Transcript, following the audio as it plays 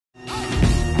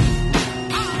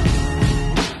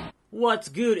What's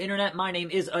good, Internet? My name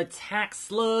is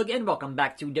attackslug, and welcome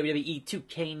back to WWE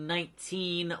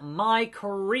 2K19, my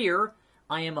career.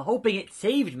 I am hoping it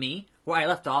saved me where I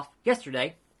left off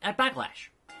yesterday at Backlash.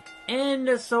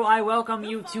 And so I welcome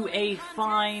you to a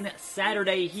fine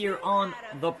Saturday here on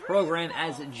the program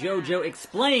as JoJo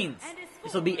explains.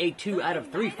 This will be a 2 out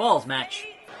of 3 falls match.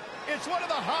 It's one of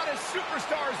the hottest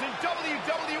superstars in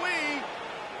WWE,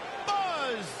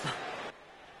 Buzz!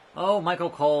 Oh,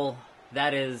 Michael Cole,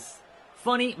 that is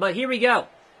funny, but here we go.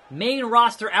 Main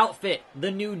roster outfit,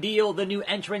 the new deal, the new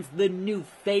entrance, the new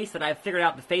face that I've figured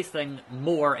out the face thing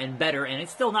more and better, and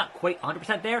it's still not quite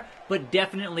 100% there, but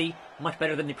definitely much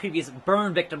better than the previous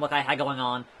burn victim look I had going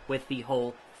on with the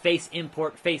whole face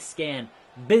import, face scan,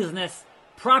 business,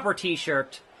 proper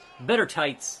t-shirt, better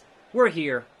tights. We're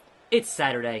here. It's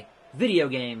Saturday. Video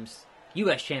games.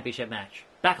 U.S. Championship match.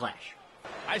 Backlash.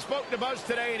 I spoke to Buzz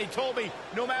today, and he told me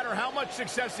no matter how much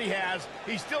success he has,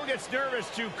 he still gets nervous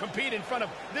to compete in front of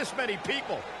this many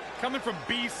people. Coming from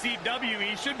BCW,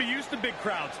 he should be used to big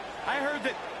crowds. I heard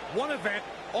that one event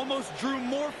almost drew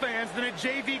more fans than a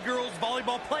JV girls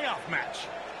volleyball playoff match.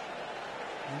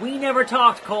 We never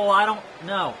talked, Cole. I don't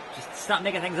know. Just stop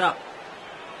making things up.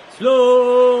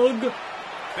 Slug!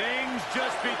 Things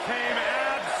just became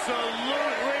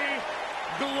absolutely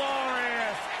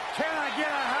glorious. Can I get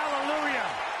a hallelujah?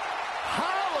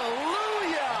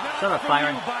 Hallelujah! Shut up,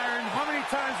 Byron. Byron. How many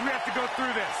times do we have to go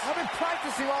through this? I've been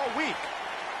practicing all week.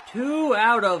 2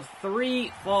 out of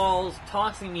 3 falls,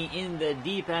 tossing me in the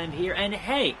deep end here. And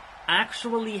hey,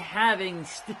 actually having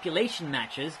stipulation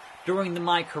matches during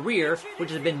my career,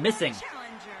 which has been missing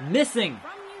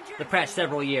the past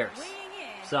several years.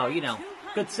 So, you know,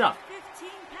 good stuff.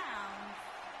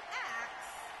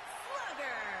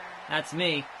 That's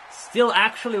me. Still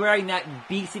actually wearing that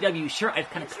BCW shirt. I've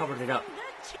kind of covered it up.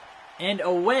 And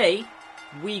away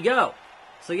we go.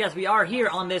 So yes, we are here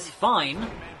on this fine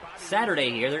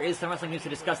Saturday here. There is some wrestling news to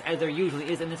discuss, as there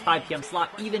usually is in this 5 p.m.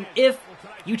 slot. Even if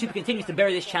YouTube continues to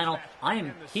bury this channel, I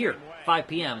am here 5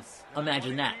 p.m.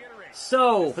 Imagine that.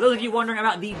 So, for those of you wondering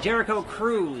about the Jericho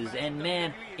Cruise, and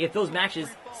man, if those matches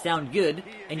sound good,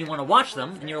 and you want to watch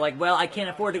them, and you're like, well, I can't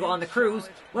afford to go on the cruise,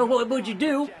 well, what would you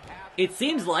do? It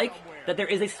seems like that there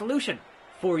is a solution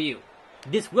for you.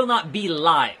 This will not be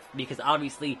live, because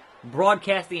obviously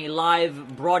broadcasting a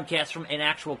live broadcast from an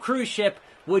actual cruise ship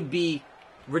would be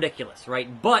ridiculous,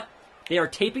 right? But they are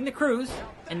taping the cruise,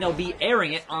 and they'll be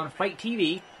airing it on Fight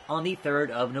TV on the 3rd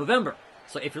of November.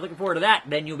 So if you're looking forward to that,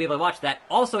 then you'll be able to watch that.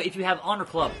 Also, if you have Honor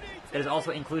Club, that is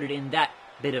also included in that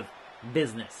bit of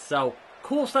business. So,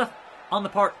 cool stuff on the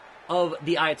part of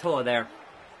the Ayatollah there,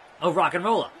 of Rock and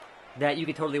Rolla, that you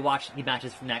can totally watch the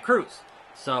matches from that cruise.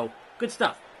 So, good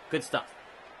stuff. Good stuff.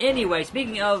 Anyway,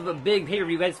 speaking of big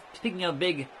pay-per-view guys, speaking of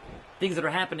big things that are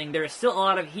happening, there is still a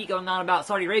lot of heat going on about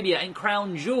Saudi Arabia and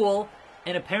Crown Jewel,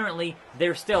 and apparently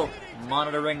they're still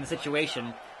monitoring the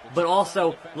situation, but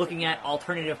also looking at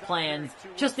alternative plans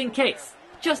just in case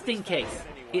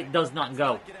it does not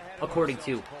go according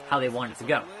to how they want it to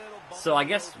go. So I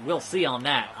guess we'll see on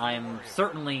that. I'm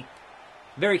certainly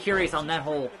very curious on that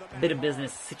whole bit of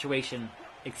business situation,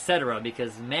 etc.,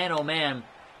 because man oh man,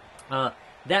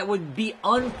 that would be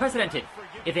unprecedented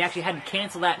if they actually had to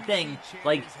cancel that thing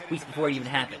like weeks before it even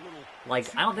happened.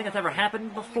 Like, I don't think that's ever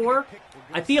happened before.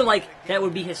 I feel like that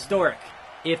would be historic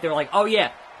if they were like, oh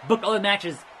yeah, booked all the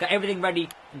matches, got everything ready,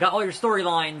 got all your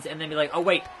storylines, and then be like, oh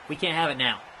wait, we can't have it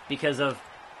now because of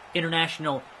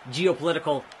international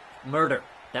geopolitical murder.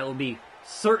 That would be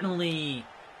certainly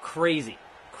crazy.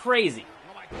 Crazy.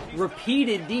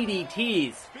 Repeated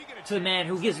DDTs to the man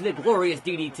who gives the glorious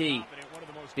DDT,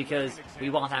 because we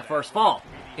want that first fall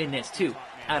in this 2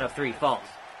 out of 3 falls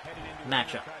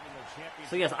matchup.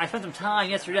 So yes, I spent some time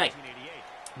yesterday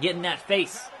getting that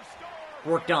face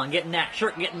worked on, getting that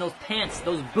shirt, getting those pants,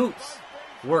 those boots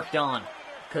worked on,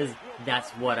 because that's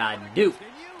what I do.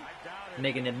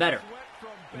 Making it better,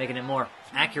 making it more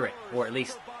accurate, or at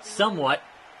least somewhat.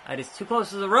 I just too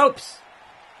close to the ropes.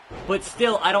 But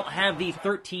still, I don't have the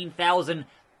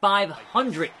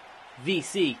 13,500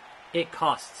 VC it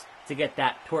costs to get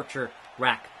that torture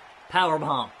rack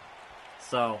powerbomb.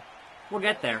 So, we'll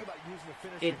get there.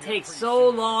 It takes so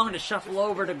long to shuffle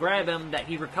over to grab him that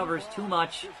he recovers too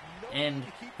much, and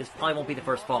this probably won't be the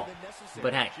first fall.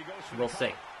 But hey, we'll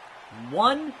see.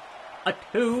 1, a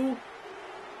 2.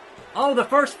 Oh, the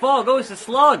first fall goes to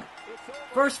Slug.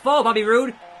 First fall, Bobby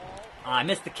Roode. Oh, I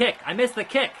missed the kick.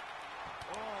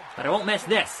 But I won't miss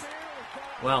this.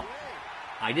 Well,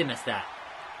 I did miss that.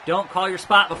 Don't call your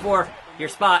spot before your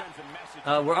spot.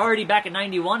 We're already back at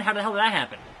 91. How the hell did that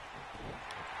happen?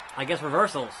 I guess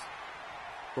reversals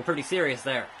were pretty serious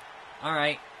there.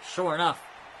 Alright, sure enough.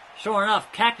 Sure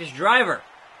enough, Cactus Driver.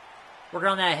 Working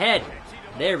on that head.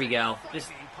 There we go. This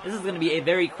is going to be a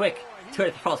very quick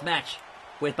 2 falls match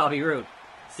with Bobby Roode.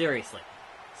 Seriously.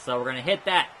 So we're going to hit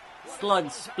that Slug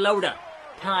Sploder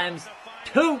times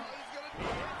 2.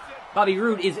 Bobby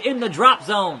Roode is in the drop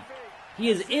zone. He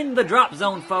is in the drop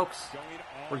zone, folks.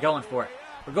 We're going for it.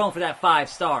 We're going for that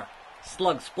 5-star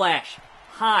Slug Splash.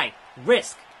 High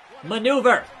risk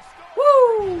maneuver.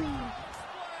 Woo!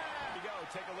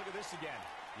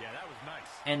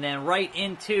 And then right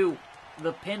into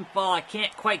the pinfall. I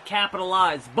can't quite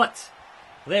capitalize, but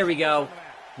there we go.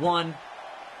 1,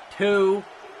 2,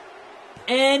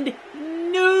 and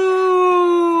new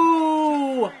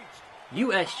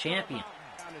U.S. champion.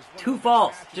 2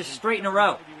 falls, just straight in a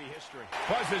row.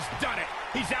 Buzz has done it.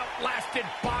 He's outlasted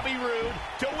Bobby Roode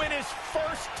to win his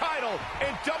first title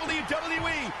in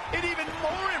WWE. And even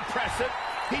more impressive,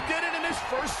 he did it in his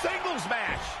first singles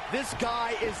match. This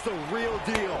guy is the real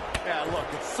deal. Yeah, look,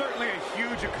 it's certainly a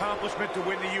huge accomplishment to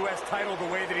win the U.S. title the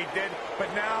way that he did,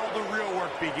 but now the real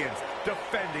work begins,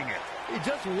 defending it. He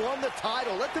just won the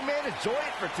title. Let the man enjoy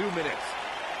it for 2 minutes.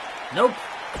 Nope.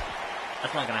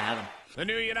 That's not going to happen. The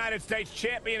new United States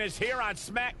champion is here on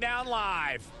SmackDown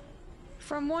Live.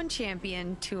 From one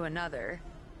champion to another,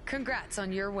 congrats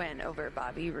on your win over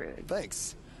Bobby Roode.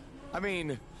 Thanks. I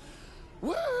mean,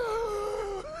 woo!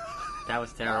 That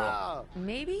was terrible.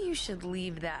 Maybe you should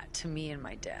leave that to me and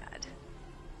my dad.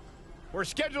 We're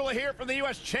scheduled to hear from the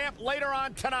U.S. champ later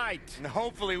on tonight. And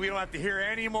hopefully we don't have to hear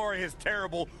any more of his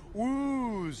terrible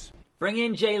woos. Bring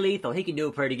in Jay Lethal. He can do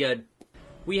it pretty good.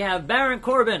 We have Baron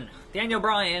Corbin, Daniel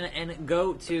Bryan, and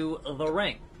go to the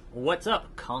ring. What's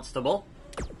up, Constable?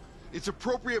 It's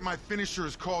appropriate my finisher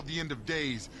is called the End of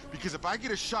Days, because if I get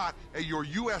a shot at your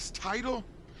U.S. title,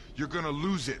 you're gonna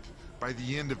lose it by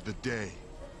the end of the day.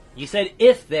 You said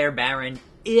if there, Baron.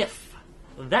 If.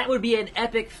 That would be an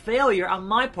epic failure on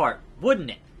my part, wouldn't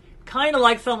it? Kind of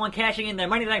like someone cashing in their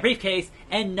Money in the Bank briefcase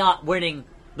and not winning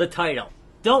the title.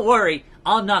 Don't worry,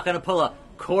 I'm not going to pull a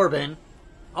Corbin.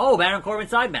 Oh, Baron Corbin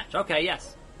side match. Okay,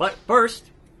 yes. But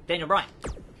first, Daniel Bryan.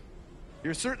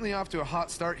 You're certainly off to a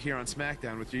hot start here on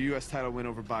SmackDown with your U.S. title win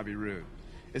over Bobby Roode.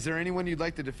 Is there anyone you'd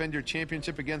like to defend your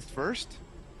championship against first?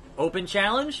 Open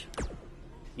challenge?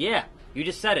 Yeah, you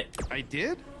just said it. I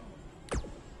did?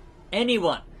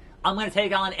 Anyone. I'm going to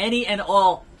take on any and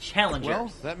all challengers.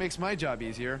 Well, that makes my job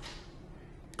easier.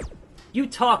 You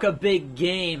talk a big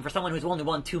game for someone who's only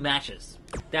won 2 matches.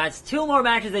 That's 2 more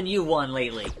matches than you won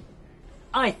lately.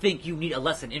 I think you need a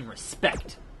lesson in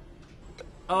respect.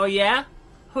 Oh yeah?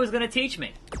 Who's gonna teach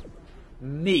me?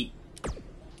 Me.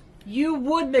 You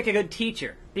would make a good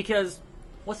teacher, because,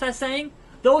 what's that saying?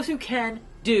 Those who can,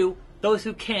 do. Those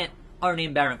who can't are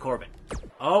named Baron Corbin.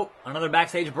 Oh, another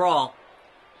backstage brawl.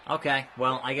 Okay,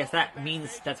 well, I guess that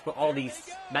means that's what all these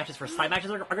matches for side matches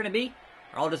are going to be?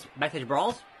 Are all just backstage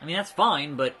brawls? I mean, that's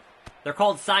fine, but they're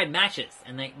called side matches,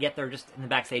 and yet they're just in the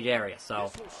backstage area,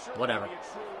 so whatever.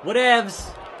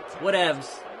 Whatevs.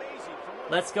 Whatevs.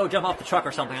 Let's go jump off the truck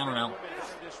or something, I don't know.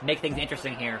 Make things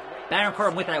interesting here. Baron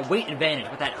Corbin with that weight advantage,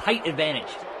 with that height advantage.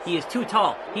 He is too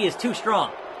tall. He is too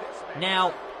strong.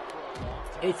 Now,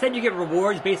 it said you get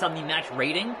rewards based on the match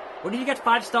rating. What if you get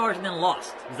 5 stars and then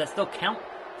lost? Does that still count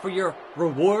for your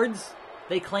rewards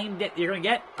they claimed that you're going to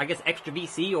get? I guess extra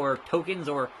VC or tokens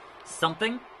or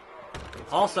something.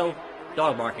 Also,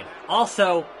 dog barking.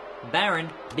 Also, Baron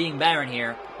being Baron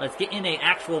here. Let's get in an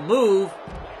actual move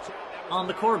on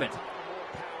the Corbin.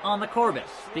 On the Corbin.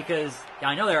 Because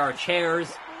I know there are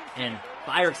chairs and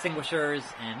fire extinguishers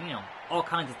and, you know, all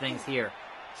kinds of things here.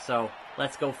 So,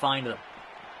 let's go find them.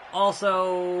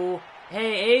 Also,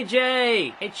 hey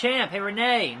AJ! Hey Champ! Hey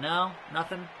Renee! No?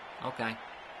 Nothing? Okay.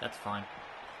 That's fine.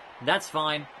 That's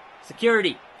fine.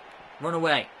 Security! Run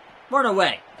away. Run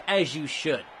away! As you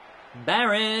should.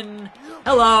 Baron!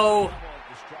 Hello!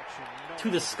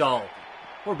 To the skull.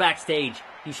 We're backstage.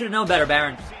 You should have known better,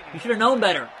 Baron. You should have known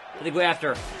better to go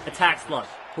after attackslug,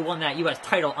 who won that U.S.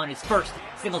 title on his first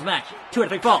singles match. 2 out of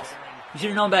 3 falls. You should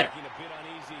have known better.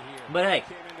 But hey,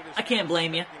 I can't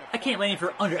blame you. I can't blame you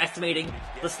for underestimating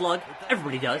the Slug.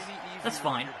 Everybody does. That's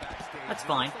fine. That's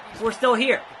fine. We're still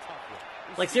here.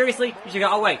 Like, seriously? You should go,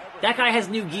 oh wait, that guy has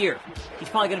new gear. He's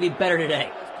probably going to be better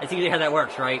today. That's usually how that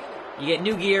works, right? You get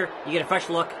new gear, you get a fresh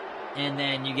look, and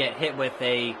then you get hit with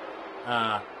a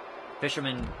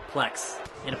fisherman plex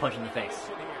and a punch in the face.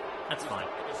 That's fine.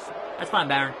 That's fine,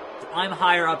 Baron. I'm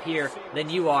higher up here than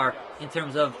you are in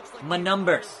terms of my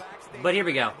numbers. But here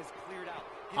we go.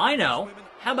 I know.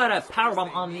 How about a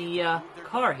powerbomb on the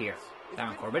car here,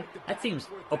 Baron Corbin? That seems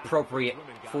appropriate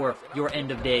for your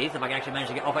end of days. If I can actually manage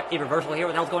to get off a reversal here,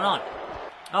 what the hell's going on?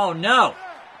 Oh no!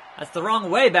 That's the wrong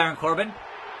way, Baron Corbin.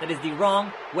 That is the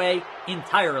wrong way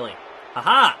entirely.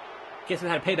 Haha! Guess who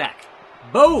had a payback?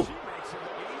 Boom!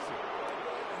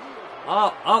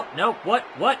 Oh, no, what?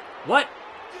 What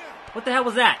the hell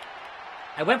was that?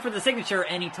 I went for the signature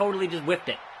and he totally just whiffed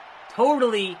it.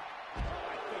 Totally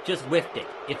just whiffed it.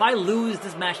 If I lose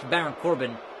this match to Baron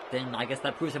Corbin, then I guess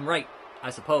that proves him right, I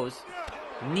suppose.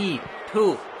 Knee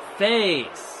to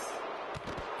face.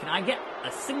 Can I get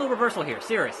a single reversal here?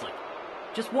 Seriously.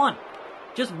 Just one.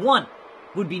 Just one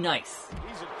would be nice.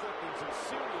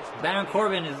 Baron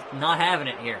Corbin is not having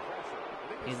it here.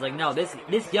 He's like, no, this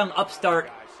young upstart,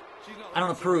 I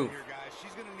don't approve.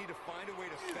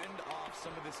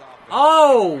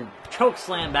 Oh! Choke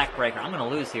slam backbreaker. I'm going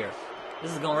to lose here.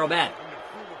 This is going real bad.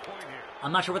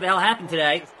 I'm not sure what the hell happened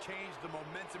today.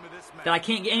 That I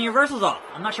can't get any reversals off.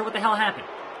 I'm not sure what the hell happened.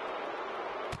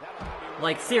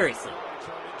 Like, seriously.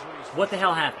 What the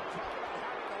hell happened?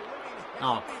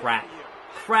 Oh, crap.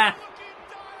 Crap.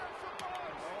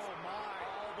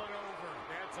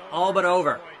 All but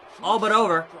over. All but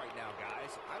over.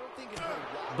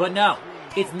 But no,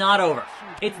 it's not over.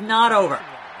 It's not over.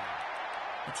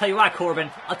 I'll tell you why, Corbin.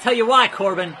 I'll tell you why,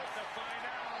 Corbin.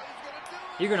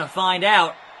 You're going to find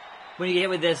out when you get hit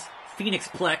with this Phoenix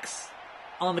Plex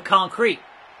on the concrete.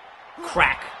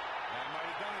 Crack.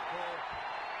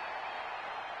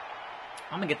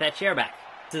 I'm going to get that chair back.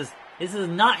 This is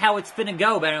not how it's finna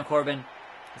go, Baron Corbin.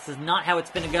 This is not how it's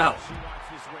finna go.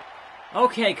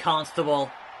 Okay,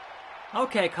 Constable.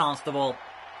 Okay, Constable.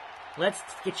 Let's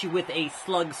get you with a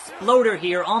slug exploder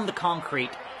here on the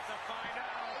concrete.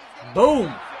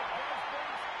 Boom!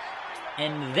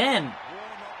 And then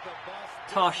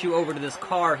toss you over to this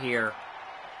car here.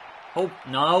 Hope,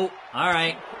 no.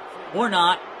 Alright. Or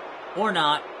not. Or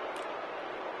not.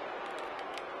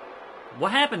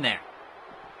 What happened there?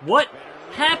 What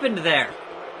happened there?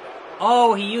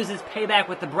 Oh, he uses payback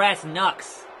with the brass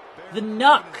knucks. The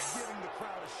knucks!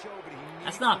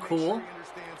 That's not cool.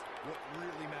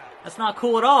 That's not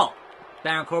cool at all.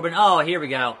 Baron Corbin, oh, here we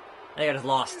go. I got us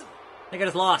lost. I got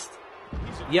us lost.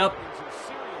 Yup.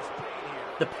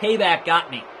 The payback got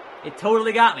me. It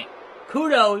totally got me.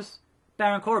 Kudos,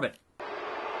 Baron Corbin.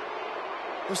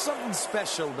 There's something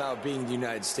special about being the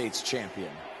United States champion.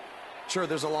 Sure,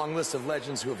 there's a long list of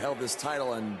legends who have held this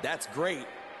title, and that's great.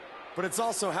 But it's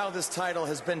also how this title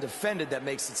has been defended that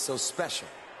makes it so special.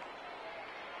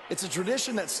 It's a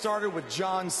tradition that started with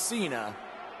John Cena,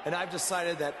 and I've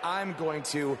decided that I'm going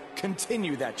to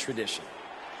continue that tradition.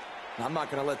 I'm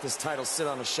not going to let this title sit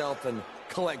on a shelf and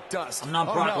collect dust. I'm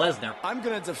not Brock Lesnar. I'm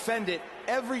going to defend it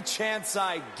every chance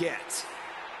I get.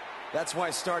 That's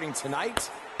why starting tonight,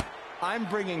 I'm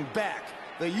bringing back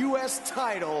the U.S.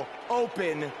 title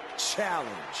Open Challenge.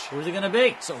 Who's it going to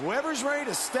be? So whoever's ready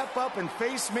to step up and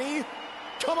face me,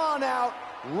 come on out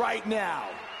right now.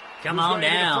 Come on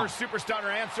down. The first superstar to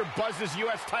answer Buzz's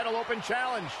U.S. title Open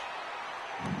Challenge.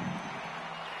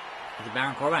 It's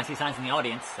Baron Corbin. I see signs in the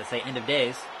audience that say end of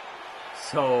days.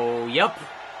 So, yep.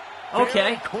 Okay.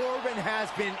 Baron Corbin has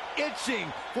been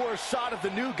itching for a shot of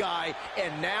the new guy,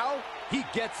 and now he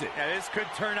gets it. Yeah, this could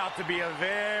turn out to be a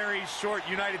very short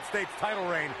United States title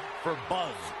reign for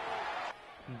Buzz.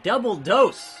 Double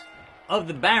dose of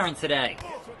the Baron today.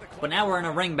 But now we're in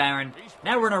a ring, Baron.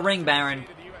 Now we're in a ring, Baron.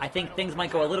 I think things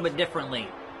might go a little bit differently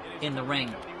in the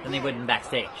ring than they would in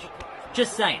backstage.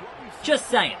 Just saying. Just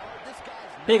saying.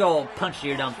 Big old punch to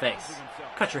your dumb face.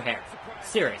 Cut your hair.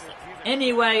 Seriously.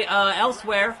 Anyway,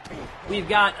 elsewhere, we've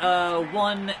got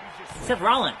one Seth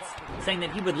Rollins saying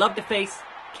that he would love to face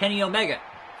Kenny Omega.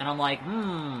 And I'm like,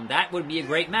 that would be a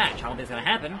great match. I don't think it's going to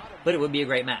happen, but it would be a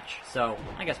great match. So,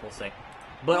 I guess we'll see.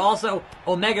 But also,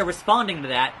 Omega responding to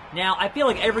that. Now, I feel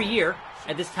like every year,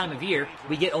 at this time of year,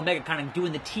 we get Omega kind of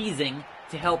doing the teasing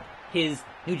to help his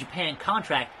New Japan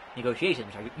contract negotiations,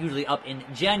 which are usually up in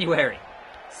January.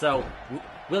 So,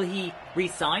 will he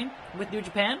re-sign with New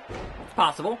Japan? It's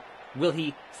possible. Will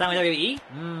he sign with WWE?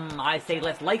 I say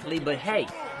less likely, but hey,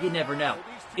 you never know.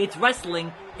 It's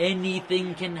wrestling.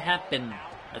 Anything can happen.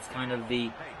 That's kind of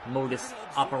the modus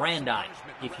operandi,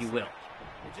 if you will.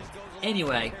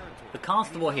 Anyway, the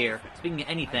Constable here, speaking of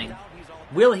anything,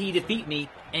 will he defeat me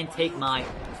and take my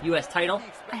U.S. title?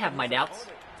 I have my doubts.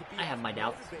 I have my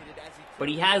doubts. But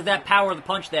he has that power of the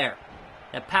punch there.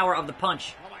 That power of the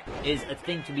punch is a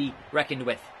thing to be reckoned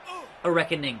with. A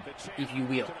reckoning, if you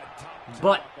will.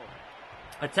 But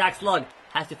Attack Slug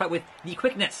has to fight with the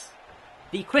quickness.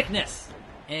 The quickness.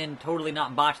 And totally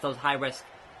not botch those high-risk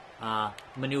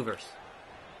maneuvers.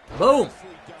 Boom!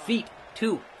 Feet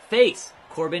to face.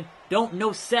 Corbin, don't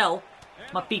no-sell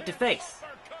my feet to face.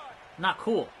 Not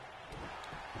cool.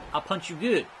 I'll punch you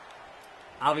good.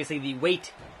 Obviously, the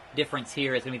weight difference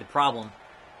here is going to be the problem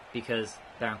because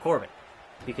Baron Corbin.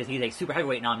 Because he's a super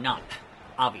heavyweight and I'm not.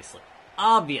 Obviously.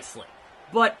 Obviously.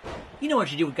 But you know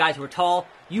what you do with guys who are tall?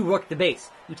 You work the base.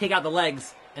 You take out the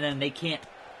legs, and then they can't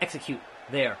execute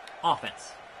their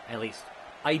offense. At least.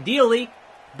 Ideally.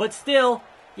 But still,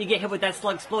 you get hit with that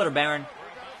slug exploder, Baron.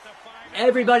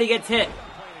 Everybody gets hit.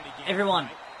 Everyone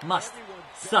must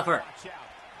suffer.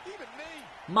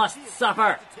 Must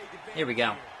suffer. Here we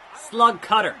go. Slug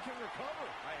cutter.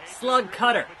 Slug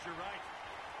cutter.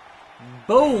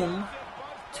 Boom.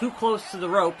 Too close to the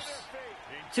ropes.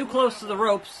 Too close to the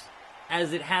ropes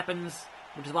as it happens,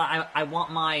 which is why I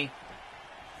want my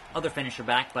other finisher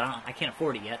back, but I can't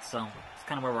afford it yet, so it's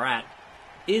kind of where we're at.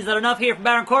 Is that enough here for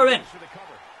Baron Corbin?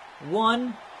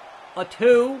 1, a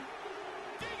 2.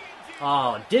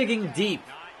 Oh, digging deep,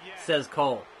 says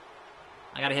Cole.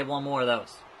 I gotta hit one more of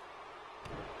those.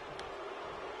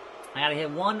 I gotta hit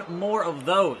one more of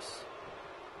those.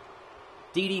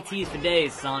 DDTs for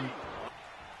days, son.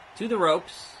 To the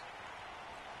ropes.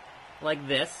 Like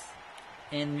this.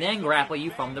 And then grapple you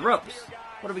from the ropes.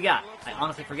 What do we got? I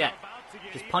honestly forget.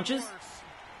 Just punches?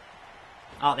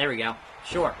 Oh, there we go.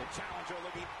 Sure.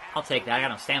 I'll take that. I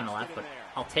got no stamina left, but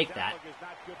I'll take that.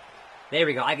 There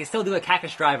we go. I can still do a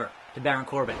cactus driver to Baron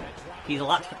Corbin. He's a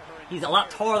lot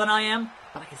taller than I am,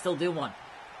 but I can still do one.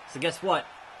 So guess what?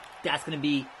 That's going to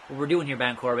be what we're doing here,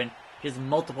 Baron Corbin. Just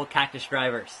multiple cactus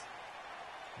drivers.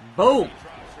 Boom!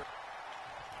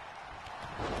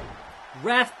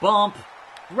 Ref bump.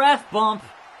 Ref bump.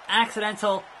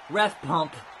 Accidental ref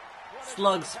bump.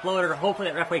 Slug exploder. Hopefully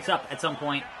that ref wakes up at some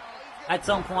point. At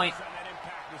some point.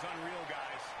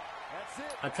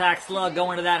 Attack Slug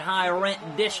going to that high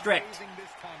rent district.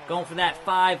 Going for that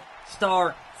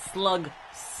 5-star slug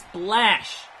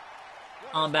splash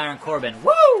on Baron Corbin.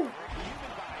 Woo!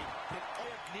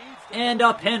 And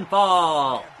a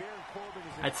pinfall.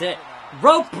 That's it.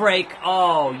 Rope break.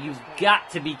 Oh, you've got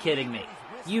to be kidding me.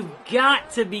 You've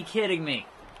got to be kidding me.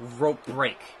 Rope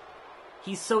break.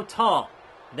 He's so tall.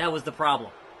 That was the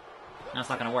problem. Now it's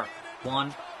not going to work.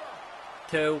 1,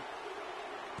 2.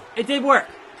 It did work.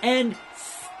 And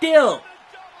still,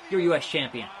 you're U.S.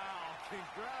 champion.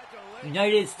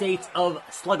 United States of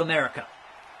Slugamerica.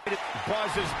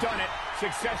 Buzz has done it,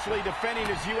 successfully defending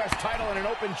his U.S. title in an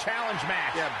open challenge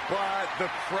match. Yeah, but the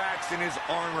cracks in his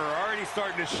armor are already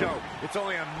starting to show. It's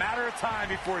only a matter of time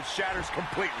before it shatters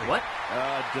completely. What?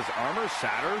 Does armor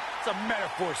shatter? It's a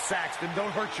metaphor, Saxton.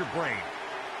 Don't hurt your brain.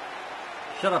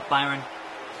 Shut up, Byron.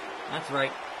 That's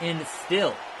right. And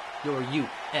still, you're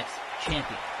U.S.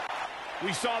 champion.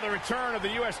 We saw the return of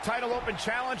the U.S. title open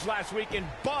challenge last week, and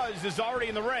Buzz is already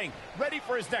in the ring, ready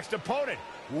for his next opponent.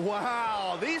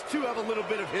 Wow, these two have a little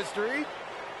bit of history.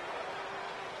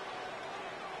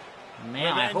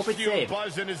 Man, I hope it's safe.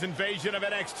 Buzz in his invasion of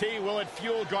NXT. Will it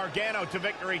fuel Gargano to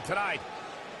victory tonight?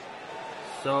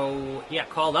 So, he got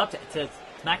called up to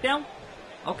SmackDown?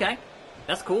 Okay,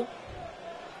 that's cool.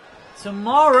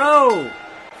 Tomorrow,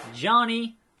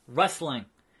 Johnny Wrestling.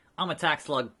 I'm Attack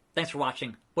Slug. Thanks for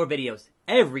watching. More videos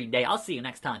every day. I'll see you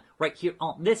next time right here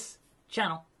on this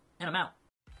channel, and I'm out.